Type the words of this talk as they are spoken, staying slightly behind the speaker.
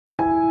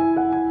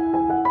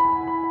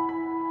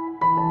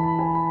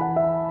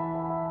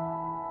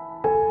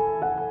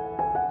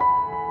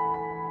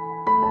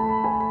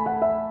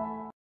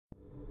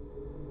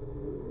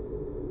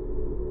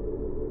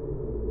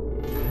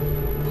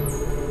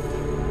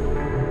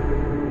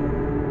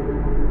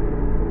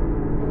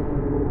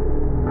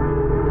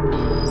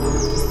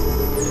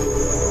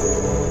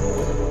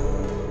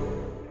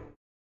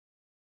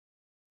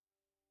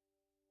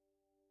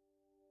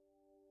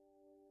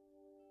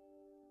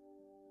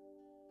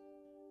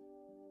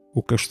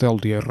O Castelo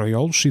de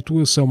Arraiolos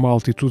situa-se a uma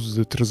altitude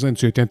de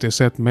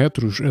 387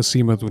 metros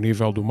acima do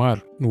nível do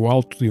mar, no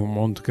alto de um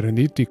monte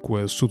granítico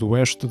a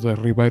sudoeste da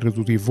Ribeira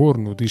do Divor,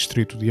 no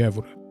distrito de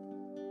Évora.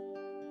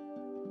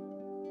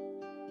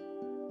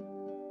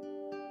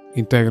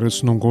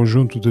 Integra-se num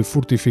conjunto de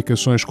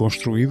fortificações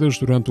construídas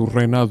durante o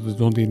reinado de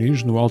Dom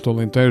Dinis no Alto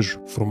Alentejo,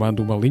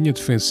 formando uma linha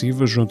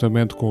defensiva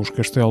juntamente com os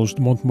castelos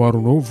de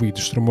Montemoro Novo e de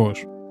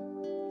Estremoz.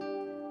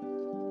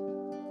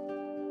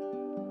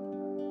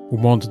 O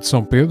Monte de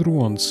São Pedro,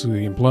 onde se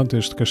implanta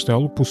este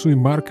castelo, possui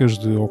marcas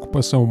de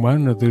ocupação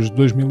humana desde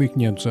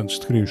 2500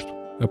 a.C.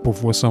 A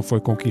povoação foi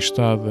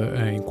conquistada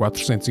em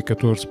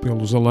 414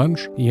 pelos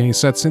alanos e em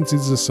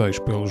 716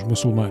 pelos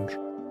muçulmanos.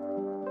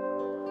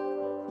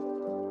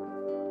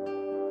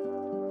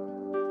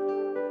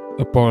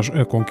 Após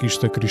a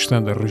conquista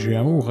cristã da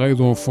região, o rei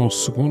Dom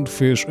Afonso II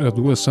fez a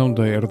doação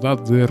da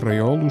herdade de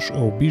Arraiolos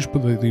ao bispo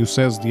da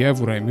diocese de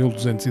Évora em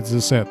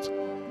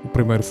 1217. O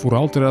primeiro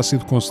foral terá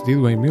sido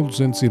concedido em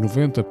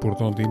 1290 por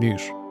Dom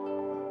Dinis.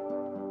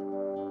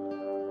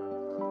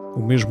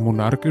 O mesmo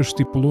monarca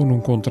estipulou num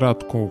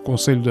contrato com o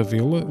Conselho da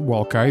Vila, o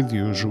alcaide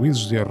e os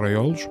juízes de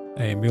Arraiolos,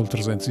 em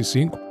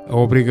 1305, a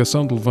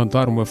obrigação de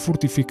levantar uma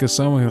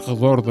fortificação em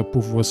redor da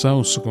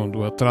povoação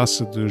segundo a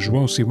traça de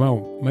João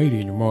Simão,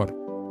 Meirinho Mor.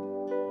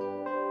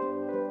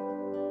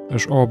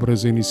 As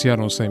obras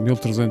iniciaram-se em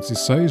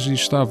 1306 e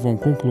estavam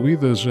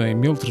concluídas em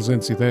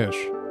 1310.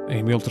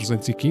 Em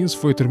 1315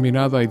 foi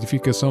terminada a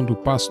edificação do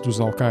Paço dos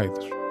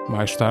Alcaides.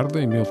 Mais tarde,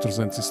 em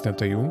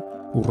 1371,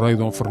 o rei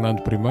Dom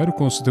Fernando I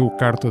concedeu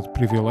carta de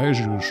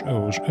privilégios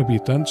aos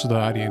habitantes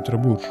da área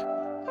intramuros.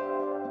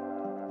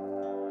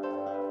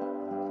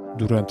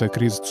 Durante a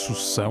crise de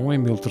sucessão, em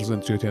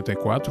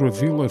 1384, a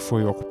vila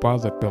foi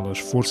ocupada pelas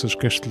forças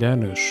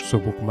castelhanas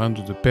sob o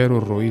comando de Pero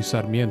Ruiz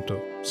Sarmiento,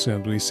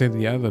 sendo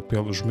incendiada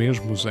pelos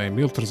mesmos em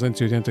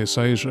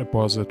 1386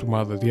 após a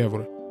tomada de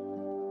Évora.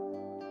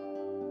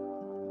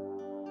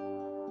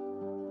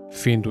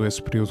 Findo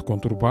esse período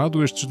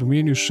conturbado, estes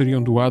domínios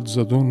seriam doados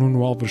a Dom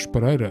Nuno Álvares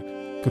Pereira,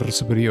 que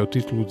receberia o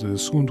título de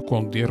segundo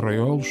conde de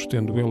Arraiolos,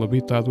 tendo ele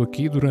habitado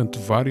aqui durante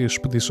várias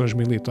expedições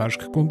militares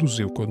que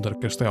conduziu contra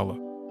Castela.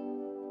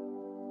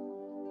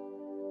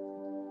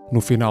 No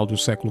final do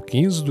século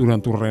XV,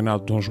 durante o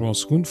reinado de Dom João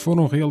II,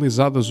 foram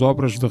realizadas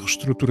obras de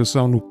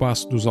reestruturação no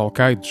Paço dos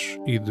Alcaides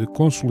e de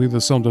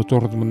consolidação da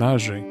torre de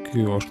homenagem,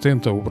 que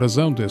ostenta o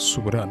brasão desse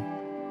soberano.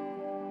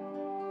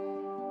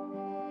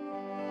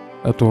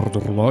 A torre do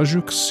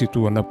relógio, que se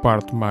situa na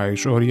parte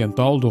mais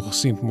oriental do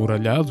recinto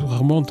muralhado,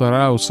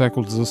 remontará ao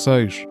século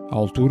XVI,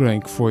 altura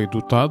em que foi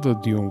dotada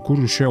de um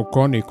corucheu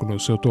cônico no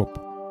seu topo.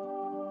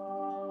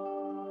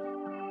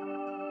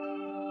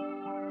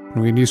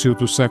 No início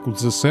do século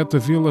XVII, a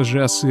vila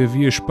já se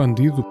havia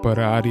expandido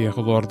para a área em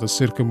redor da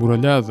cerca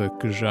muralhada,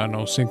 que já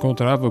não se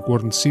encontrava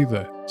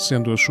guarnecida,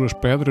 sendo as suas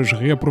pedras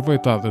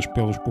reaproveitadas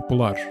pelos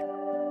populares.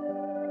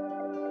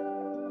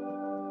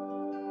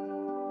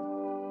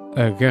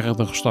 A Guerra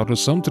da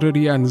Restauração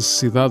traria a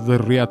necessidade da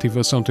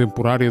reativação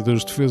temporária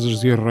das defesas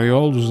de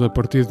Arraiolos a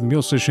partir de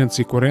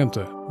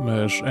 1640,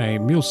 mas em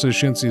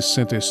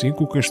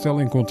 1665 o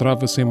castelo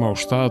encontrava-se em mau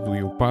estado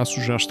e o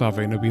paço já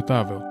estava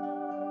inabitável.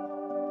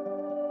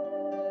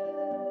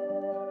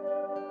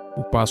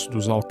 O Paço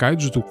dos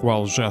Alcaides, do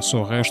qual já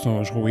só restam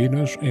as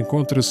ruínas,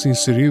 encontra-se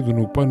inserido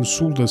no pano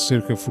sul da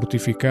cerca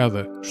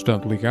fortificada,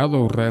 estando ligado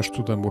ao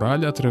resto da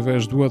muralha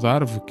através do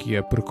adarve que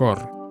a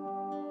percorre.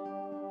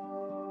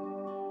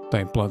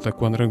 Tem planta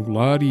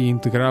quadrangular e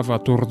integrava a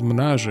torre de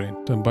homenagem,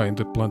 também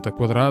de planta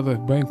quadrada,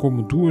 bem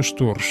como duas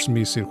torres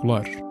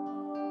semicirculares.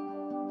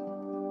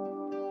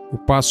 O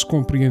paço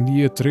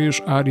compreendia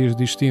três áreas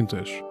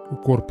distintas: o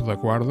corpo da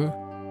guarda,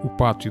 o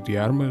pátio de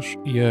armas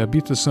e a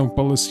habitação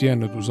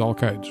palaciana dos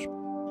alcaides.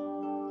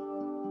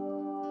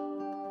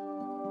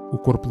 O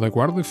corpo da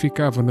guarda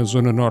ficava na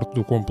zona norte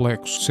do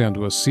complexo,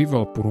 sendo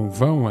acessível por um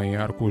vão em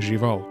arco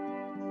ogival.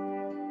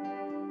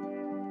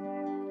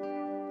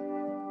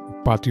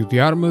 O pátio de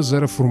armas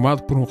era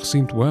formado por um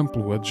recinto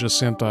amplo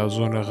adjacente à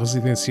zona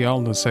residencial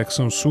na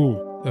secção sul,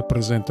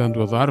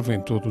 apresentando adarve em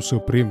todo o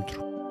seu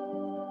perímetro.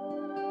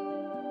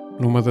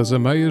 Numa das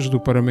ameias do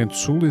paramento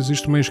sul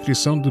existe uma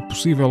inscrição de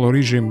possível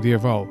origem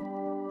medieval.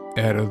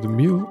 Era de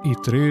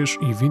 1003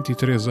 e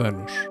 23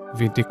 anos.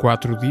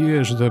 24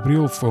 dias de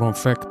abril foram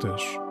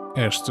fectas.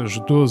 Estas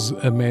 12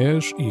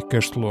 ameias e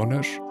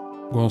castelonas,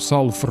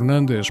 Gonçalo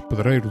Fernandes,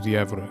 pedreiro de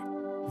Évora.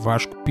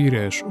 Vasco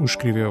Pires o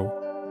escreveu.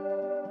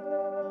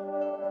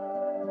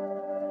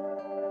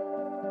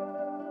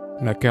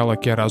 Naquela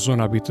que era a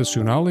zona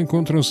habitacional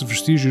encontram-se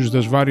vestígios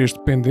das várias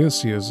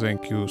dependências em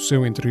que o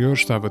seu interior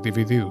estava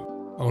dividido.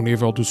 Ao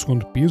nível do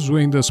segundo piso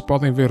ainda se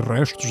podem ver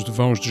restos de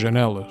vãos de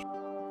janelas.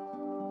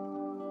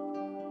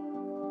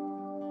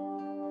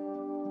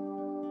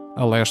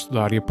 A leste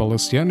da área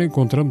palaciana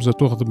encontramos a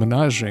torre de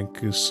homenagem,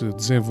 que se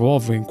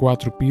desenvolve em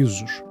 4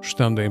 pisos,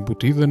 estando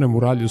embutida na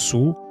muralha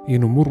sul e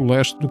no muro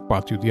leste do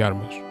pátio de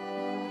armas.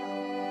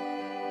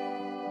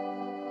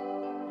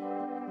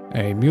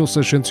 Em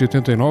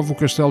 1689, o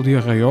Castelo de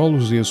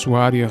Arraiolos e a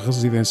sua área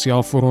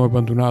residencial foram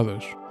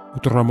abandonadas. O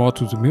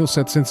terremoto de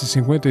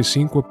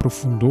 1755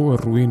 aprofundou a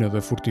ruína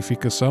da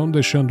fortificação,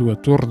 deixando a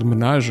torre de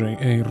menagem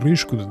em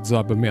risco de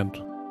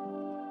desabamento.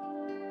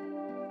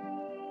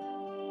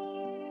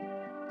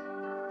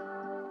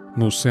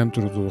 No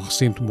centro do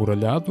recinto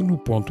muralhado, no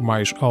ponto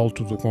mais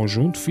alto do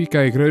conjunto, fica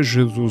a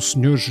igreja do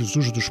Senhor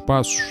Jesus dos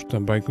Passos,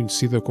 também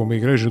conhecida como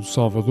Igreja do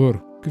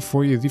Salvador, que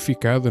foi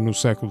edificada no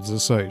século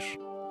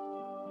XVI.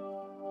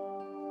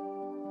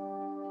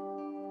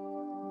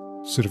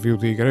 Serviu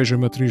de igreja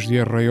matriz de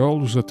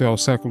Arraiolos até ao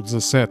século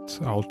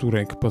XVII, a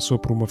altura em que passou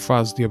por uma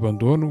fase de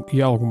abandono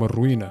e alguma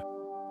ruína.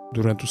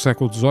 Durante o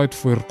século XVIII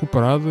foi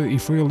recuperada e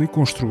foi ali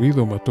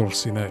construída uma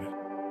torre-sineira.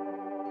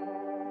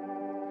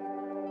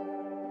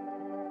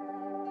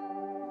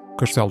 O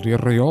Castelo de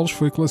Arraiolos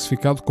foi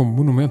classificado como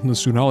Monumento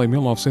Nacional em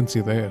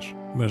 1910,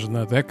 mas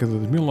na década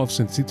de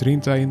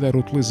 1930 ainda era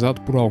utilizado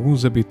por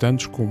alguns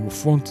habitantes como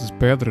fonte de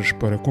pedras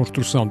para a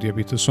construção de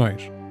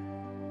habitações.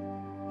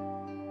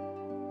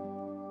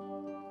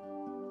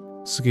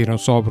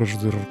 Seguiram-se obras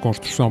de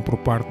reconstrução por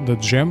parte da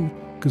DGEM,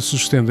 que se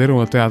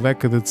estenderam até à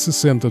década de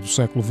 60 do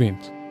século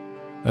XX.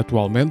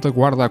 Atualmente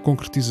aguarda a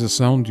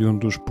concretização de um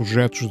dos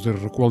projetos de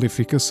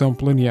requalificação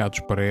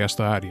planeados para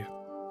esta área.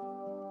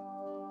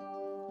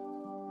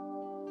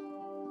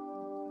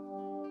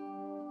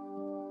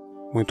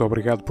 Muito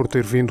obrigado por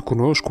ter vindo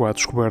conosco à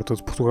descoberta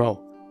de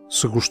Portugal.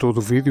 Se gostou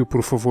do vídeo,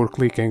 por favor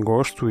clique em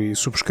gosto e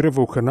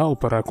subscreva o canal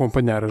para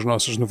acompanhar as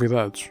nossas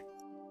novidades.